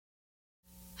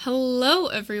Hello,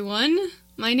 everyone.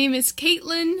 My name is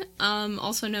Caitlin,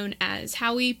 also known as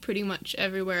Howie pretty much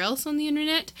everywhere else on the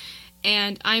internet,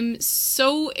 and I'm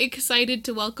so excited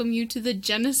to welcome you to the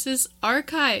Genesis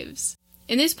Archives.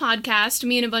 In this podcast,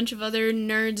 me and a bunch of other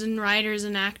nerds and writers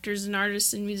and actors and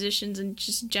artists and musicians and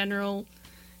just general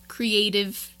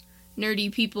creative,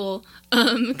 nerdy people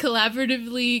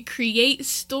collaboratively create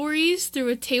stories through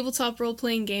a tabletop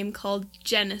role-playing game called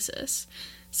Genesis.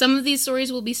 Some of these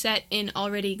stories will be set in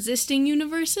already existing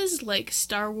universes, like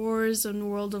Star Wars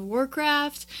and World of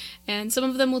Warcraft, and some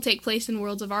of them will take place in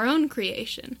worlds of our own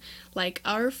creation, like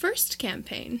our first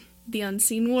campaign, The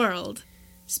Unseen World.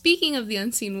 Speaking of The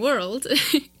Unseen World,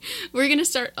 we're going to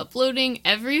start uploading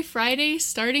every Friday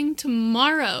starting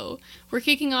tomorrow. We're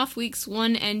kicking off weeks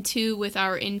 1 and 2 with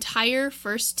our entire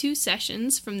first 2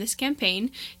 sessions from this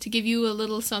campaign to give you a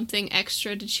little something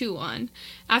extra to chew on.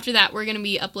 After that, we're going to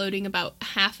be uploading about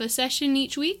half a session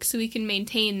each week so we can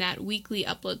maintain that weekly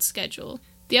upload schedule.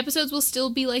 The episodes will still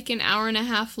be like an hour and a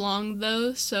half long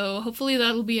though, so hopefully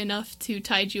that'll be enough to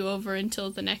tide you over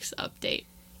until the next update.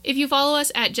 If you follow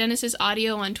us at Genesis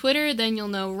Audio on Twitter, then you'll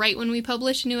know right when we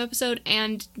publish a new episode,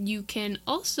 and you can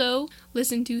also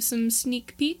listen to some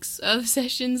sneak peeks of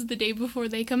sessions the day before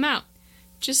they come out.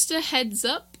 Just a heads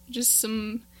up, just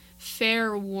some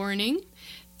fair warning.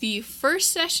 The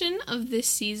first session of this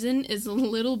season is a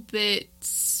little bit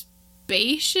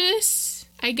spacious,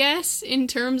 I guess, in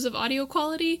terms of audio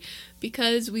quality,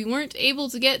 because we weren't able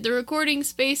to get the recording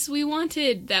space we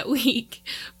wanted that week.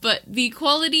 But the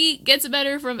quality gets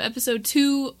better from episode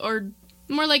 2, or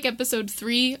more like episode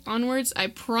 3 onwards, I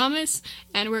promise,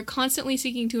 and we're constantly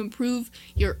seeking to improve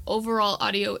your overall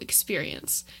audio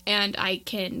experience. And I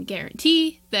can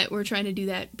guarantee that we're trying to do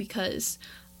that because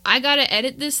I gotta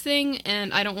edit this thing,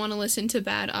 and I don't want to listen to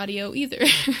bad audio either.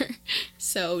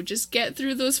 So just get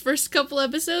through those first couple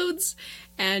episodes,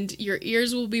 and your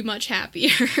ears will be much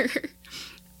happier.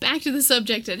 Back to the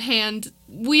subject at hand.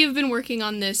 We have been working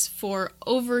on this for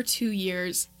over 2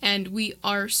 years, and we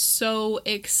are so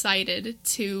excited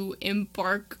to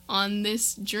embark on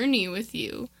this journey with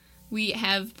you. We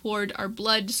have poured our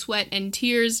blood, sweat, and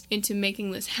tears into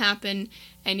making this happen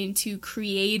and into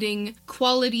creating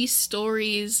quality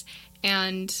stories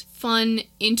and fun,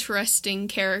 interesting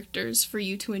characters for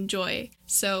you to enjoy.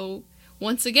 So,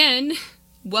 once again,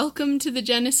 welcome to the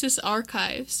Genesis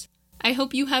Archives. I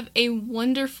hope you have a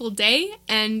wonderful day,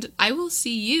 and I will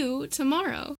see you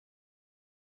tomorrow.